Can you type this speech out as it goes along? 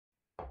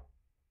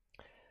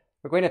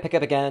We're going to pick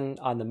up again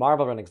on the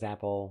marble run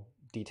example,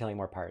 detailing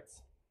more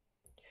parts.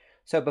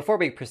 So before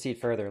we proceed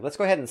further, let's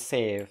go ahead and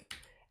save.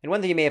 And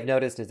one thing you may have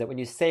noticed is that when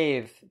you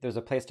save, there's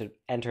a place to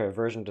enter a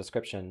version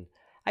description.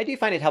 I do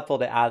find it helpful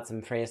to add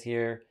some phrase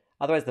here.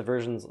 Otherwise, the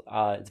versions,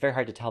 it's very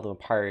hard to tell them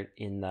apart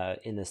in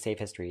the save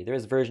history. There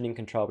is versioning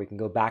control where you can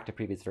go back to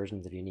previous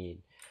versions if you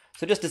need.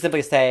 So just to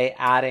simply say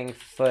adding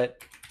foot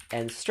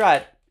and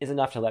strut is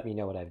enough to let me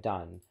know what I've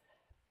done.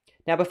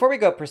 Now, before we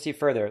proceed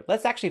further,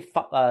 let's actually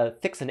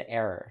fix an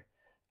error.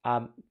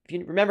 If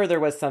you remember, there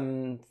was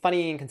some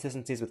funny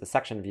inconsistencies with the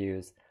section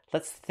views.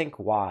 Let's think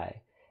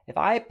why. If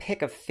I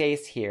pick a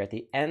face here at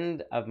the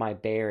end of my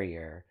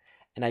barrier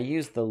and I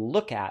use the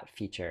look at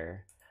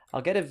feature,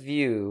 I'll get a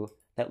view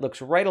that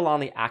looks right along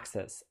the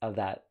axis of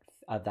that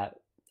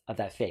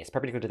face,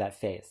 perpendicular to that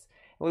face.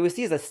 And what we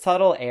see is a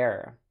subtle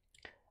error.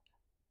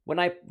 When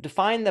I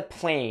defined the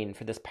plane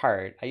for this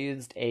part, I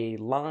used a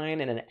line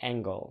and an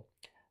angle.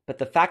 But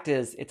the fact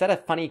is, it's at a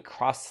funny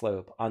cross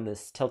slope on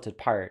this tilted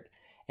part.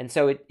 And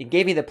so it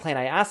gave me the plane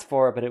I asked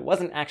for, but it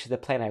wasn't actually the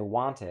plane I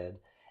wanted.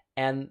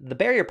 And the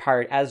barrier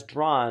part, as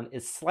drawn,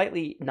 is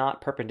slightly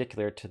not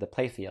perpendicular to the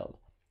playfield.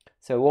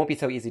 So it won't be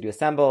so easy to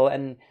assemble.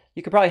 And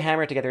you could probably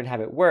hammer it together and have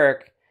it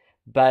work,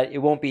 but it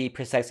won't be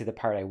precisely the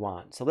part I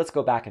want. So let's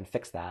go back and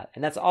fix that.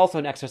 And that's also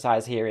an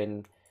exercise here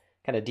in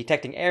kind of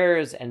detecting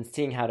errors and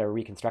seeing how to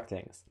reconstruct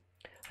things.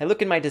 I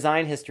look in my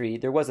design history,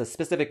 there was a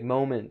specific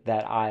moment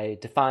that I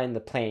defined the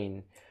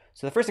plane.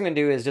 So the first thing I'm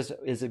going to do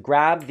is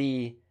grab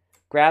the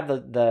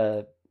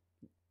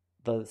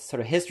sort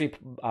of history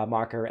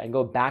marker and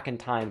go back in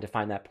time to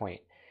find that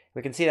point.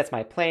 We can see that's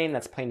my plane.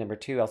 That's plane number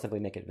 2. I'll simply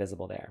make it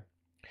visible there.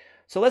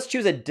 So let's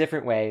choose a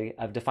different way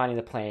of defining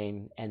the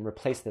plane and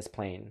replace this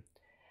plane.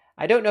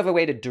 I don't know of a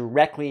way to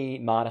directly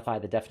modify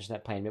the definition of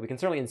that plane, but we can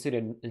certainly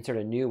insert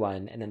a new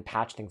one and then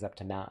patch things up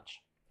to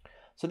match.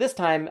 So this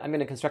time I'm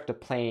going to construct a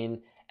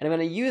plane, and I'm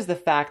going to use the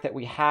fact that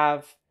we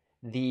have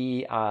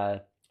the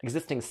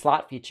existing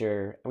slot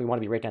feature, and we want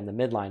to be right down the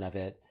midline of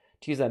it,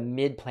 to use a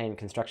midplane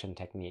construction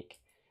technique.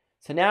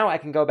 So now I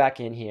can go back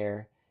in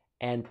here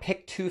and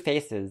pick 2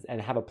 faces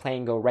and have a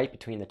plane go right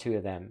between the 2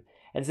 of them.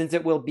 And since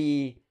it will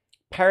be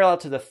parallel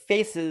to the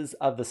faces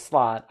of the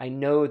slot, I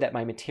know that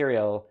my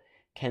material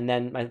can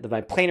then, my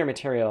planar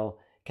material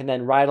can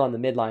then ride along the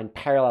midline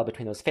parallel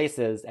between those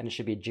faces, and it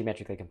should be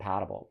geometrically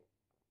compatible.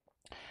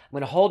 I'm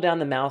going to hold down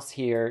the mouse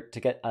here to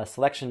get a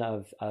selection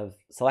of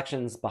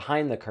selections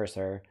behind the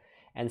cursor,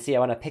 and see I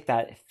want to pick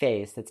that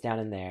face that's down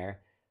in there,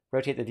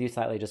 rotate the view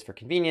slightly just for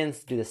convenience,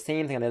 do the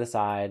same thing on the other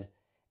side,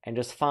 and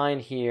just find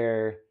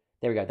here,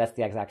 there we go, that's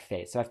the exact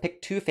face. So I've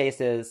picked 2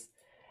 faces,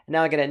 and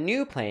now I get a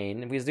new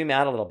plane. If we zoom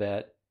out a little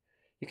bit,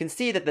 you can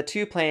see that the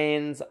 2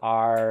 planes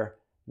are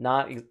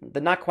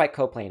they're not quite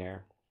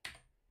coplanar.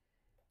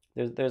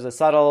 There's a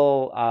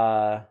subtle,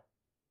 kind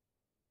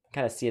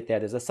of see it there,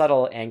 there's a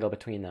subtle angle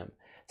between them.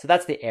 So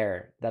that's the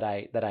error that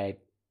I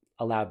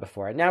allowed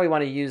before. And now we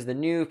want to use the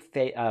new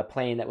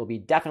plane that will be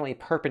definitely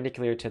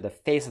perpendicular to the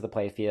face of the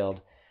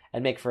playfield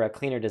and make for a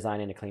cleaner design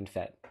and a clean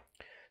fit.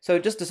 So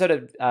just to sort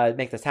of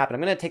make this happen,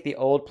 I'm going to take the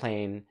old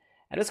plane,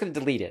 I'm just going to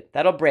delete it.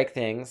 That'll break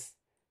things.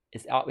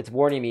 It's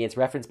warning me, it's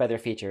referenced by their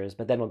features,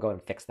 but then we'll go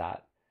and fix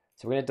that.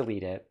 So we're going to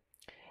delete it.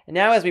 And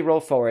now as we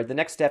roll forward, the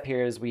next step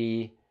here is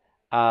we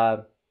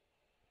sort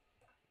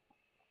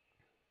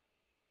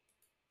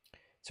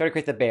of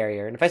create the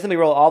barrier. And if I simply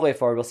roll all the way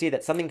forward, we'll see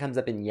that something comes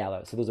up in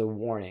yellow. So there's a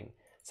warning.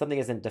 Something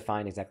isn't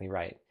defined exactly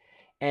right.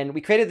 And we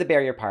created the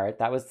barrier part.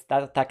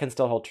 That can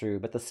still hold true,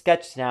 but the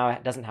sketch now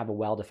doesn't have a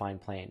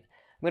well-defined plane.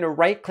 I'm going to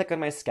right-click on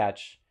my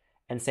sketch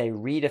and say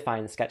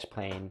redefine sketch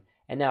plane,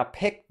 and now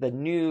pick the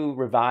new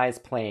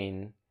revised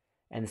plane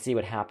and see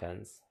what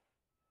happens.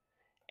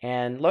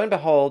 And lo and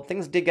behold,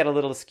 things did get a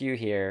little askew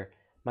here.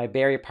 My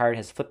barrier part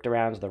has flipped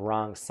around to the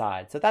wrong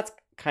side. So that's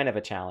kind of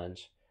a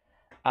challenge.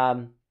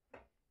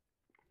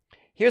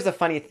 Here's a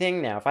funny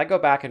thing now. If I go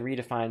back and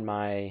redefine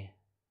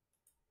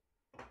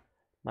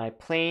my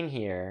plane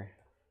here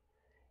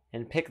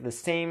and pick the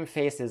same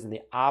faces in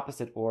the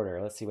opposite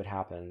order, let's see what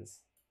happens.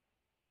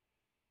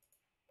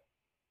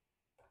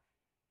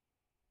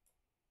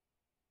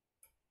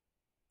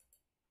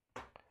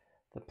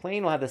 The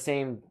plane will have the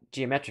same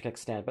geometric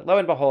extent, but lo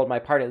and behold, my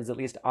part is at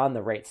least on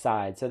the right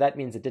side, so that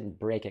means it didn't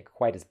break it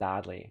quite as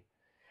badly.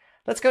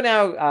 Let's go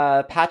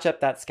now patch up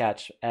that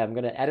sketch. I'm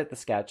going to edit the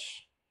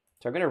sketch.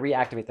 So I'm going to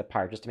reactivate the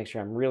part just to make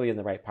sure I'm really in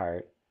the right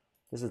part.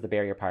 This is the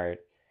barrier part.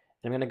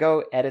 And I'm going to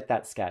go edit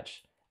that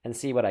sketch and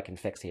see what I can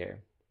fix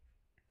here.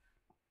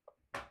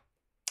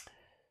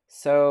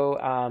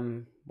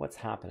 So what's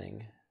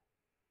happening?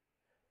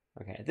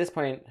 Okay, at this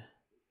point,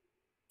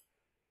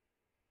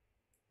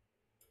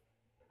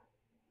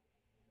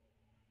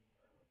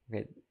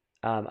 okay,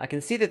 I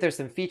can see that there's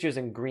some features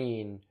in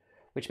green,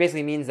 which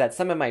basically means that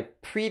some of my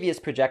previous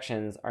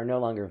projections are no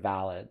longer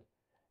valid,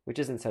 which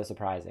isn't so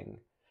surprising.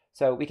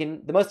 So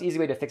the most easy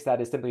way to fix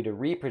that is simply to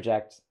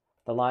reproject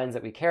the lines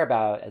that we care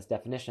about as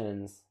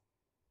definitions.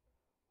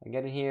 I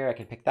get in here, I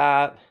can pick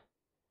that,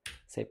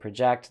 say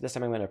project. This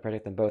time I'm going to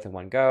project them both in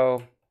one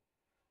go.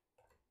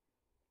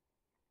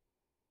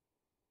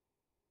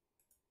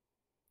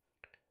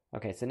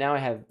 Okay, so now I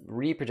have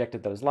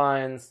reprojected those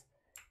lines.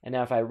 And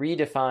now if I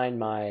redefine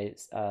my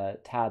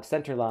tab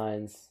center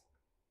lines,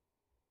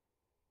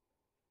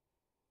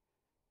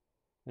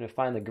 I'm going to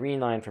find the green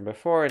line from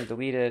before and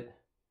delete it.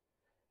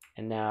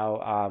 And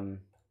now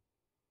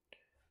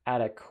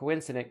add a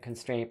coincident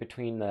constraint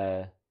between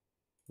the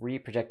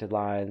reprojected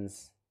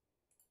lines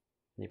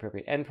and the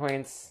appropriate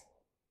endpoints.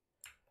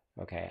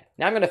 Okay,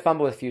 now I'm going to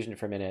fumble with Fusion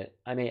for a minute.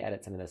 I may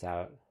edit some of this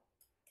out.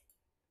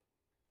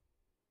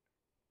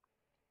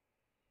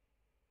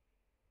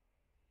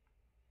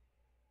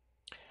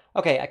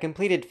 Okay, I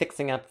completed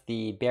fixing up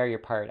the barrier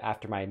part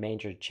after my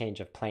major change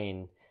of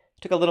plane.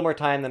 It took a little more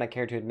time than I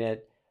care to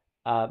admit,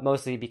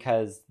 mostly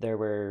because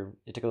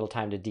it took a little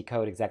time to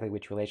decode exactly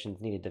which relations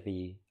needed to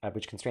be,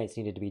 which constraints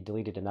needed to be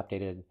deleted and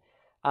updated.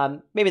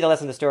 Maybe the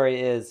lesson of the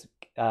story is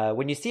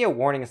when you see a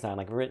warning sign,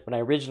 like when I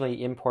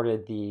originally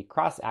imported the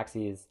cross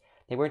axes,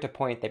 they weren't a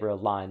point, they were a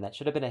line. That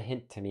should have been a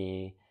hint to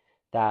me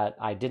that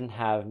I didn't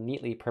have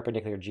neatly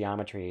perpendicular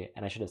geometry,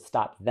 and I should have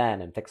stopped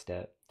then and fixed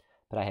it,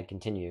 but I had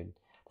continued.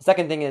 The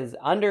second thing is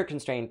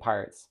under-constrained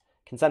parts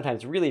can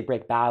sometimes really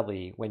break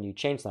badly when you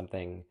change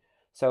something.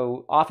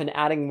 So often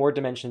adding more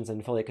dimensions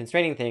and fully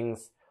constraining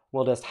things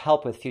will just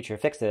help with future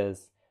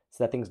fixes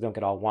so that things don't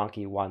get all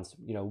wonky once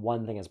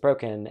one thing is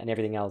broken and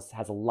everything else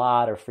has a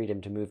lot of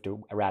freedom to move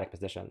to erratic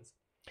positions.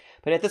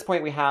 But at this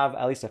point we have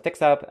at least a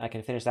fix-up. I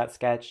can finish that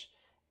sketch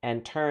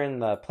and turn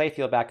the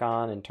playfield back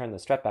on and turn the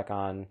strut back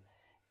on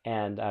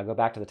and go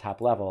back to the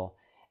top level.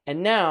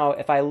 And now,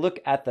 if I look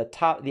at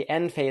the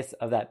end face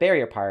of that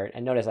barrier part,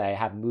 and notice I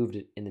have moved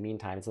it in the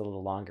meantime, it's a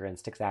little longer and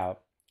sticks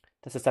out.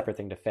 That's a separate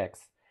thing to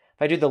fix.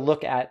 If I do the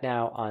look at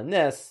now on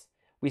this,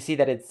 we see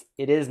that it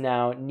is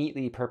now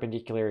neatly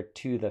perpendicular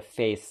to the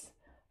face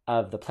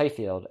of the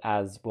playfield,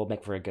 as will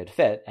make for a good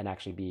fit and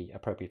actually be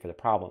appropriate for the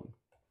problem.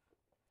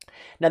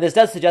 Now, this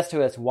does suggest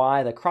to us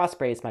why the cross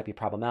brace might be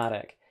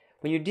problematic.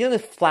 When you're dealing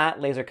with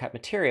flat laser cut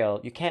material,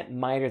 you can't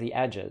miter the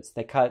edges.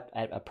 They cut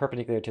at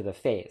perpendicular to the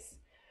face.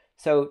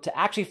 So to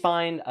actually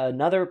find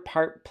another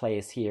part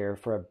place here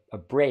for a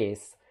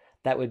brace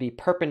that would be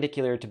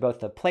perpendicular to both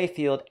the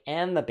playfield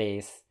and the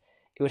base,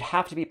 it would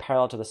have to be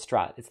parallel to the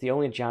strut. It's the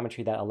only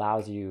geometry that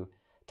allows you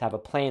to have a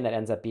plane that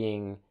ends up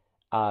being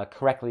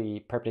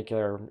correctly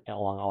perpendicular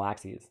along all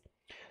axes.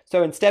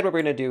 So instead what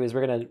we're going to do is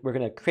we're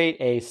going to create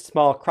a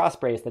small cross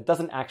brace that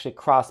doesn't actually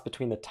cross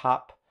between the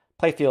top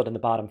playfield and the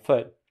bottom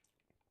foot.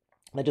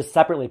 That just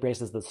separately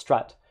braces the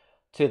strut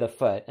to the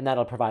foot, and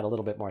that'll provide a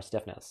little bit more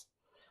stiffness.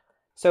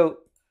 So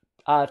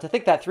to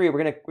think that through,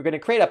 we're going to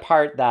create a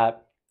part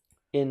that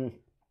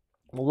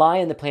lie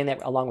in the plane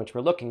along which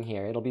we're looking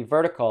here. It'll be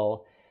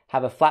vertical,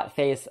 have a flat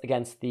face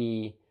against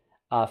the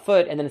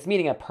foot, and then it's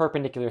meeting a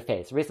perpendicular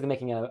face. We're basically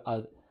making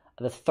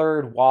the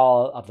third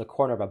wall of the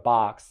corner of a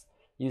box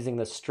using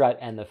the strut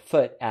and the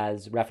foot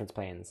as reference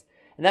planes.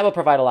 And that will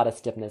provide a lot of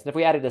stiffness. And if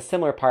we added a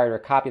similar part or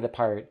copy the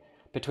part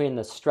between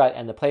the strut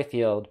and the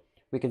playfield,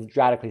 we could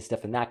radically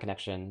stiffen that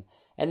connection.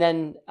 And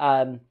then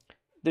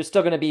there's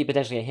still going to be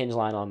potentially a hinge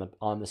line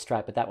on the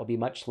strut, but that will be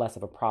much less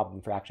of a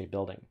problem for actually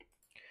building.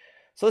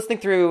 So let's think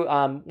through,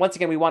 once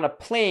again, we want a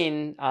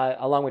plane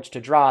along which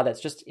to draw that's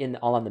just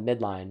all on the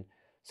midline.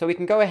 So we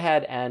can go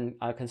ahead and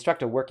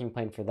construct a working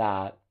plane for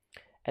that.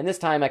 And this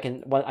time I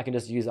can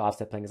just use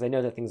offset plane because I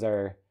know that things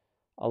are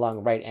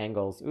along right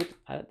angles. Oops,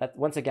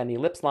 once again, the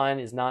ellipse line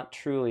is not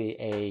truly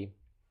a...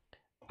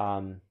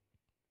 I'm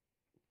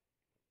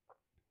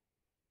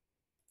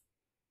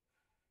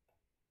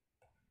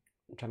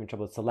having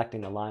trouble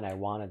selecting the line I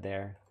wanted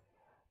there.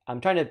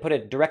 I'm trying to put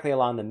it directly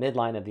along the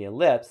midline of the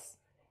ellipse,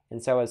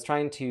 and so I was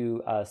trying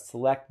to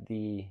select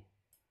the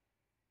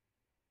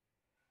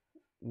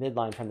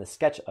midline from the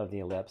sketch of the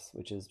ellipse,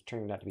 which is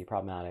turning out to be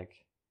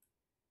problematic.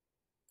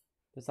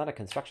 There's not a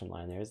construction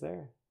line there, is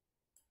there?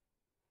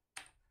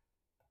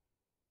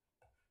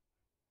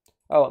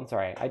 Oh, I'm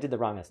sorry, I did the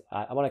wrong.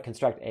 I want to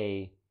construct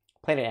a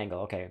planar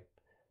angle. Okay,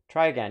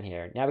 try again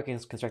here. Now we can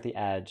construct the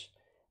edge.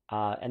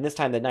 And this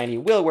time the 90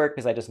 will work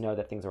because I just know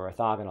that things are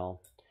orthogonal.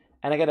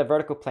 And I get a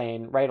vertical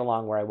plane right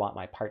along where I want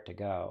my part to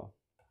go.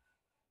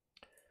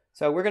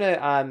 So we're going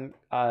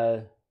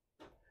to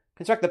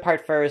construct the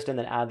part first and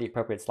then add the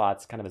appropriate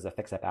slots kind of as a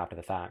fix-up after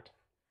the fact.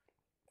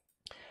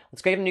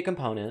 Let's create a new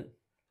component.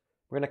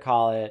 We're going to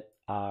call it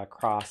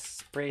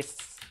cross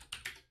brace.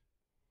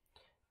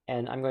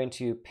 And I'm going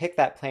to pick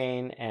that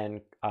plane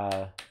and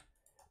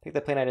pick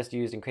the plane I just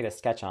used and create a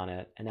sketch on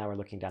it. And now we're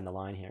looking down the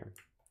line here.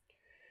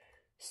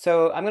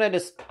 So I'm going to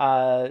just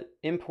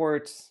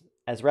import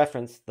as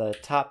reference the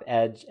top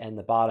edge and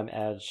the bottom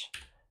edge,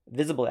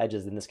 visible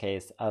edges in this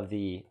case, of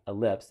the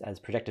ellipse as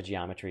projected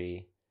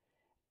geometry.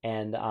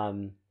 And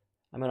I'm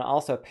going to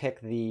also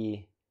pick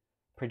the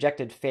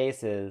projected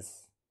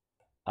faces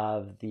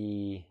of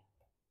the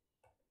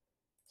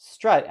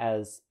strut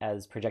as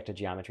projected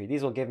geometry.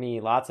 These will give me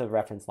lots of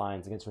reference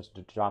lines against which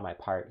to draw my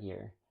part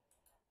here.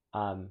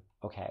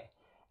 Okay.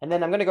 And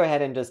then I'm going to go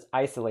ahead and just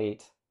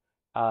isolate.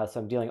 So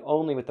I'm dealing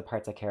only with the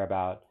parts I care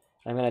about.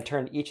 And I'm going to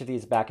turn each of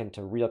these back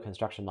into real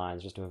construction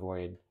lines just to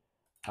avoid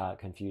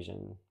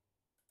confusion.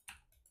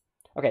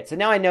 Okay, so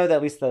now I know that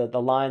at least the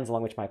lines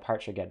along which my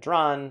part should get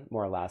drawn,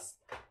 more or less,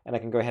 and I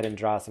can go ahead and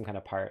draw some kind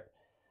of part.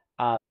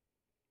 We're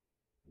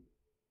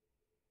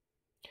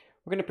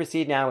going to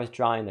proceed now with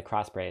drawing the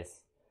cross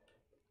brace.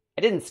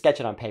 I didn't sketch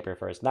it on paper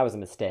first, and that was a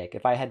mistake.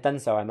 If I had done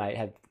so, I might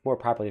have more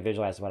properly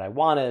visualized what I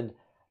wanted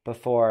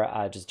before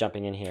just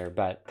jumping in here,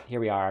 but here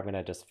we are. I'm going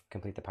to just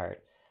complete the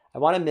part. I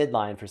want a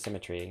midline for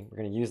symmetry. We're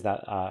going to use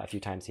that a few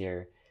times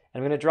here.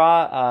 And I'm going to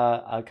draw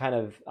a kind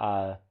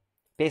of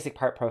basic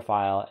part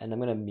profile, and I'm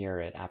going to mirror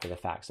it after the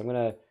fact. So I'm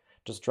going to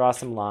just draw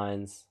some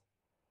lines,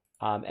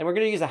 and we're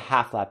going to use a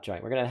half lap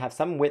joint. We're going to have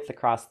some width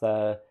across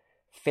the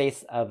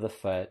face of the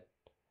foot,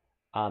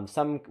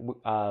 some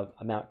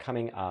amount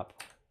coming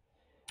up.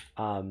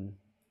 We're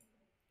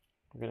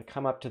going to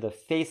come up to the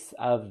face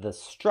of the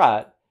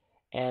strut,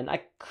 and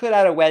I could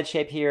add a wedge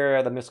shape here.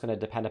 I'm just going to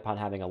depend upon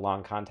having a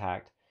long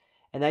contact.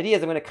 And the idea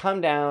is I'm going to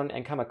come down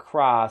and come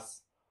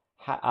across,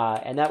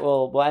 and that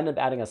we'll end up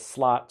adding a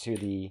slot to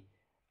the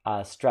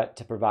strut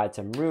to provide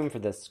some room for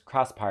this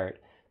cross part.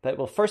 But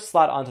we'll first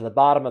slot onto the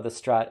bottom of the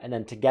strut and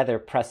then together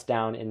press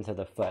down into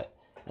the foot.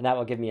 And that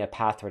will give me a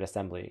path toward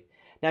assembly.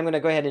 Now I'm going to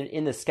go ahead and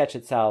in the sketch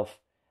itself,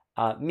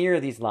 mirror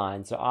these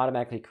lines, so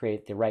automatically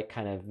create the right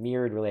kind of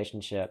mirrored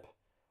relationship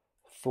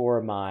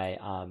for my,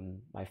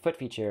 my foot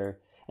feature.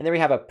 And then we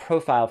have a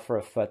profile for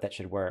a foot that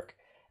should work.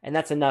 And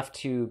that's enough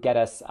to get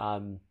us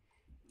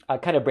a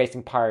kind of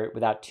bracing part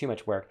without too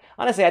much work.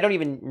 Honestly, I don't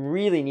even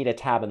really need a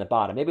tab on the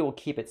bottom. Maybe we'll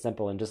keep it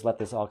simple and just let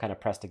this all kind of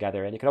press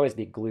together. And it could always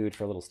be glued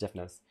for a little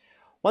stiffness.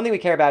 One thing we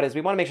care about is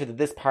we want to make sure that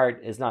this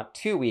part is not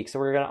too weak. So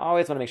we're going to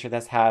always want to make sure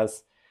this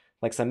has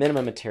like some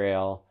minimum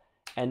material.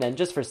 And then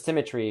just for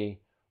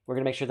symmetry, we're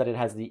going to make sure that it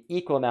has the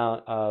equal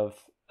amount of,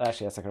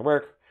 actually that's not going to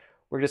work.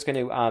 We're just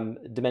going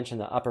to dimension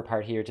the upper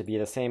part here to be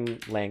the same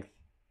length.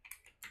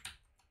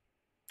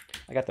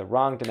 I got the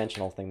wrong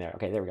dimensional thing there.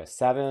 Okay, there we go.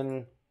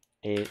 7,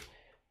 8.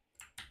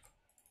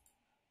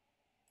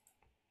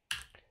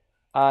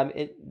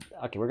 Okay,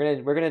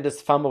 we're gonna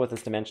just fumble with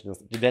this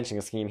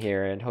dimensioning scheme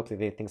here, and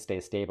hopefully things stay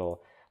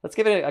stable. Let's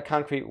give it a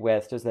concrete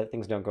width, just so that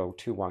things don't go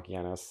too wonky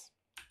on us.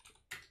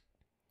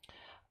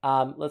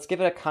 Let's give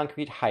it a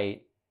concrete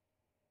height,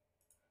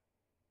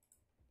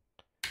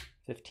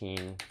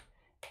 15.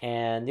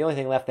 And the only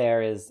thing left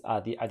there is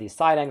are these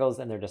side angles,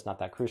 and they're just not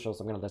that crucial,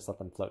 so I'm gonna just let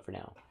them float for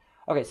now.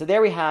 Okay, so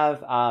there we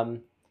have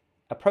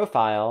a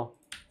profile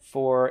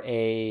for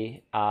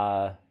a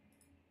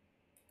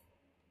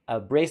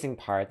bracing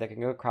part that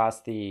can go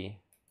across the,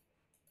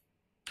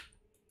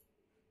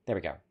 there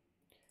we go.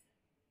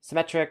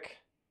 Symmetric,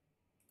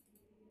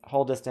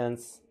 hole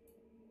distance,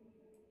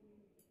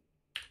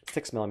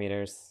 6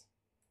 millimeters,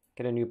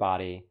 get a new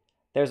body.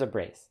 There's a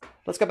brace.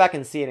 Let's go back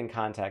and see it in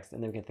context,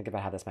 and then we can think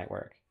about how this might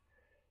work.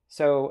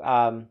 So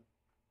I'm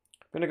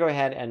going to go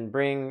ahead and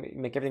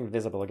make everything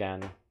visible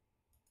again.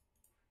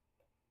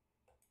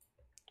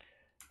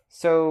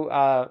 So,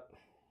 all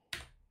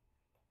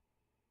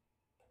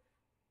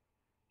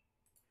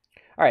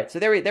right, so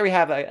there we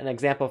have an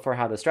example for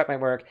how the strut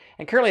might work.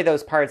 And currently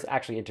those parts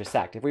actually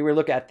intersect. If we were to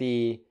look at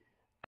the,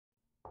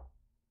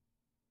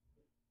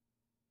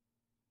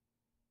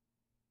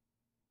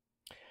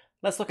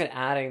 let's look at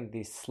adding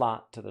the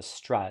slot to the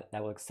strut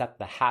that will accept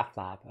the half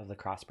lap of the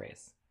cross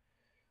brace.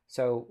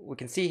 So what we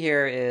can see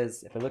here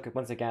is, if I look at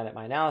once again at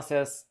my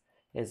analysis,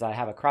 is I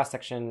have a cross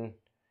section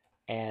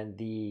and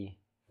the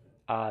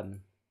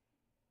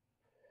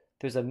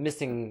there's a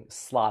missing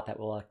slot that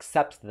will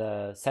accept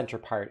the center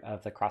part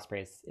of the cross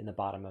brace in the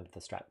bottom of the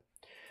strut.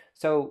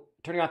 So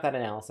turning off that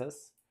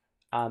analysis,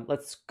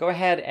 let's go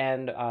ahead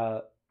and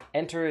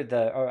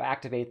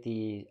activate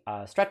the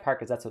strut part,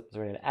 because that's what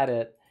we're going to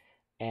edit.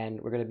 And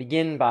we're going to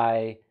begin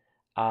by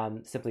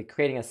simply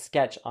creating a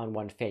sketch on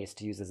one face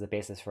to use as the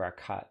basis for our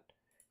cut.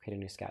 Create a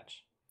new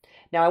sketch.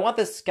 Now I want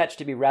this sketch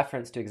to be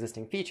referenced to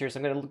existing features. So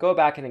I'm going to go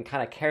back and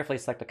kind of carefully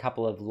select a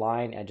couple of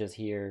line edges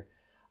here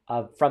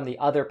from the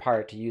other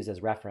part to use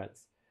as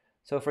reference.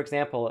 So for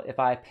example, if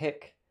I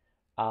pick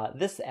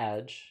this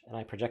edge and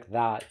I project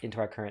that into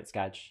our current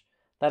sketch,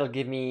 that'll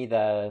give me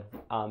the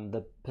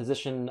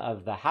position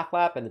of the half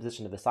lap and the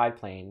position of the side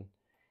plane.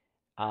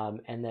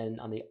 And then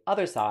on the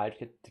other side,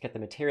 to get the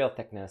material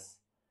thickness,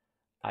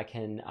 I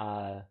can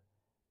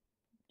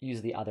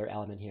use the other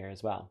element here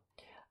as well.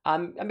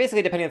 I'm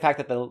basically depending on the fact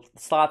that the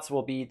slots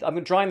will be,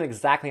 I'm drawing them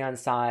exactly on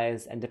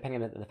size, and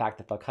depending on the fact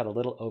that they'll cut a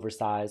little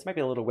oversized, might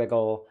be a little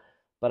wiggle,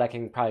 but I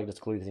can probably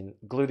just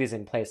glue these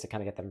in place to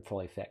kind of get them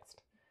fully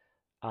fixed.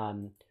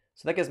 So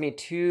that gives me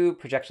 2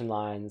 projection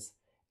lines,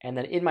 and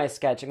then in my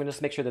sketch, I'm going to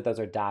just make sure that those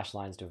are dashed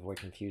lines to avoid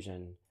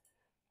confusion.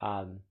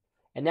 And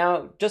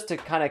now, just to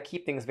kind of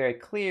keep things very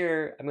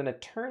clear, I'm going to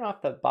turn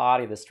off the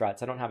body of the strut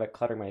so I don't have it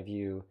cluttering my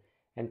view,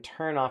 and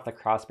turn off the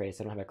cross brace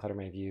so I don't have it clutter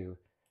my view.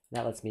 And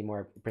that lets me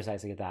more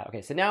precisely get that.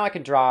 Okay, so now I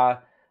can draw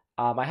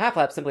my half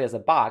lap simply as a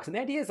box, and the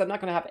idea is I'm not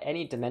going to have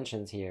any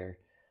dimensions here.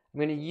 I'm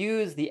going to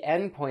use the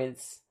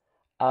endpoints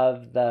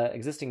of the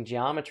existing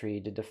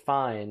geometry to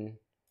define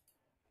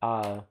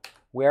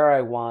where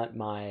I want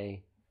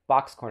my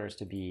box corners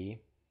to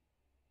be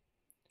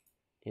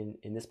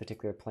in this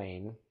particular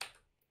plane.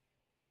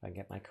 I can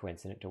get my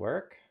coincident to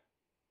work.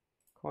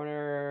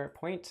 Corner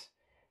point.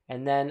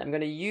 And then I'm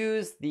going to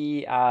use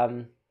the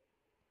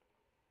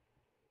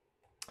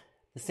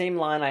same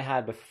line I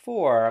had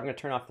before. I'm going to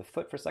turn off the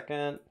foot for a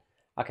second.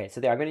 Okay,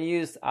 so there, I'm going to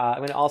use, I'm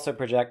going to also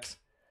project,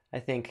 I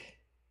think,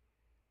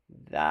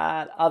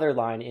 that other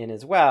line in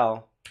as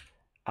well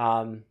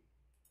to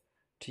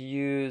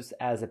use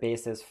as a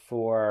basis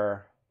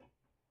for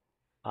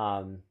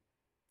turn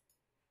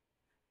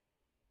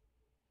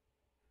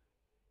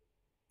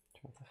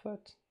off the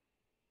foot.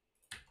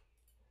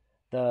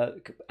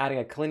 Adding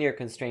a collinear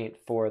constraint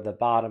for the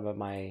bottom of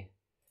my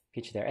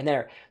feature there. And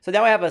there. So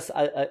now I have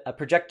a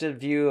projected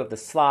view of the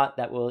slot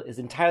that is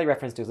entirely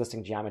referenced to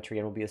existing geometry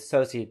and will be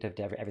associative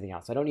to everything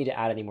else. So I don't need to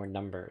add any more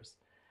numbers.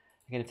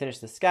 I can finish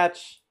the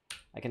sketch.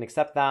 I can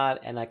accept that,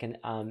 and I can,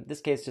 in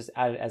this case, just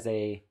add it as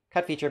a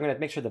cut feature. I'm going to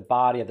make sure the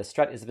body of the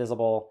strut is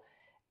visible.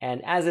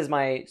 And as is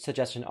my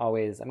suggestion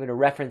always, I'm going to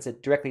reference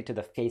it directly to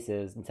the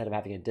faces instead of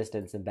having a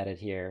distance embedded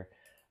here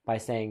by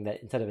saying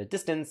that instead of a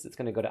distance, it's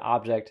going to go to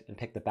object and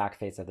pick the back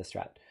face of the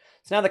strut.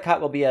 So now the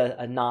cut will be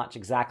a notch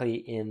exactly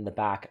in the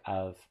back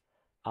of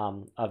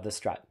the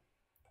strut.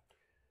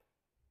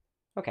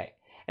 Okay,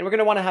 and we're going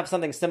to want to have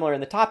something similar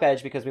in the top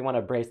edge because we want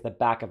to brace the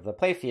back of the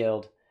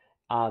playfield.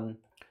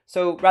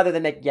 So rather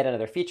than make yet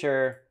another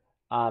feature,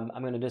 I'm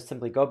going to just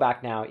simply go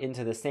back now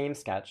into the same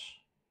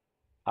sketch.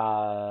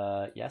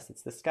 Yes,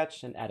 it's this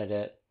sketch, and edit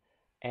it.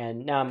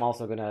 And now I'm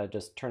also going to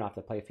just turn off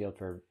the playfield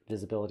for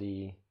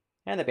visibility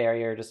and the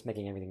barrier, just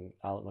making everything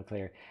look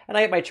clear. And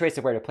I get my choice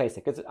of where to place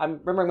it, because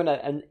remember I'm going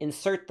to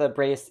insert the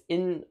brace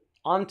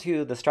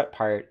onto the strut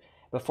part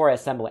before I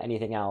assemble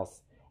anything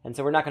else. And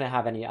so we're not going to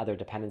have any other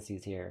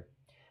dependencies here.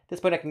 At this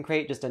point I can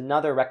create just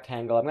another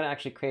rectangle. I'm going to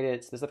actually create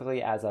it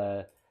specifically as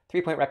a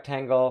 3-point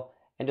rectangle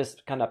and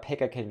just kind of pick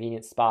a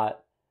convenient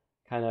spot,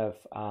 kind of,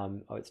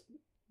 it's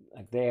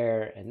like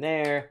there and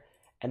there.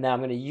 And then I'm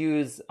going to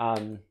use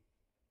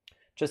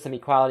just some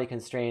equality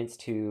constraints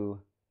to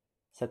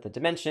set the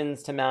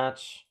dimensions to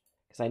match,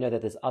 because I know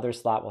that this other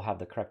slot will have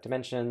the correct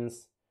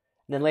dimensions.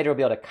 And then later we'll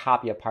be able to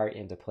copy a part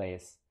into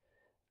place.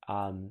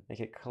 Make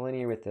it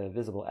collinear with the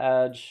visible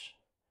edge.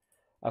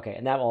 Okay,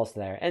 and that will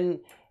also there. And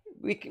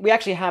we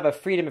actually have a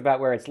freedom about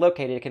where it's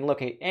located. It can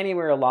locate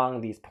anywhere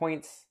along these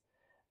points.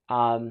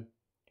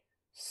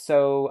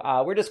 So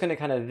we're just going to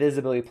kind of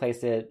visibly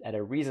place it at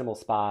a reasonable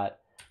spot,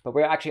 but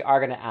we actually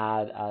are going to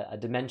add a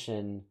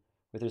dimension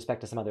with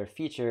respect to some other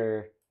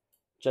feature,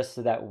 just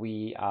so that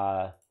we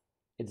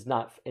it's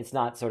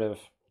not sort of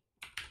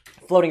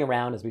floating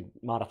around as we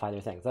modify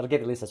their things. That'll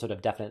give at least a sort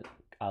of definite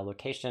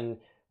location,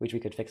 which we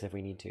could fix if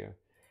we need to.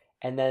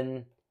 And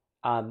then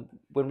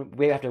when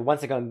we have to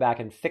once again go back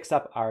and fix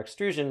up our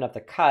extrusion of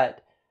the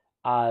cut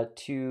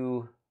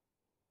to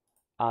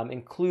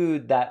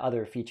include that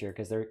other feature,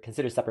 because they're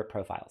considered separate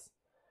profiles.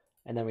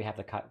 And then we have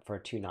the cut for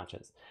 2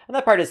 notches. And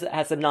that part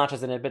has some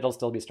notches in it, but it'll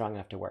still be strong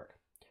enough to work.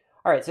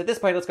 All right, so at this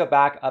point, let's go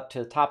back up to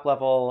the top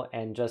level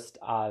and just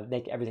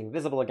make everything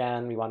visible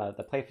again. We want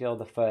the playfield,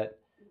 the foot,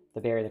 the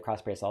barrier, the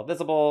cross brace all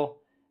visible.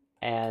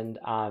 And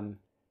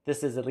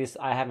this is, at least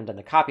I haven't done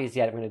the copies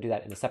yet. I'm going to do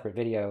that in a separate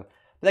video.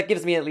 But that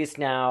gives me at least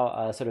now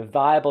a sort of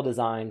viable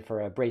design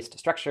for a braced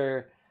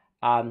structure,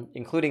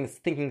 including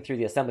thinking through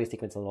the assembly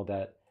sequence a little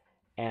bit.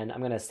 And I'm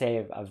going to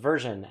save a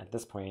version at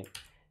this point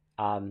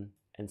and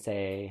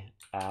say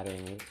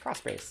adding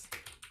cross brace.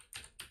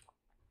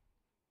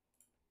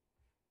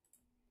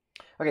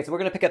 Okay, so we're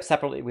going to pick up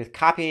separately with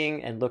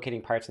copying and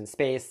locating parts in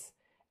space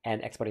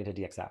and exporting to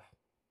DXF.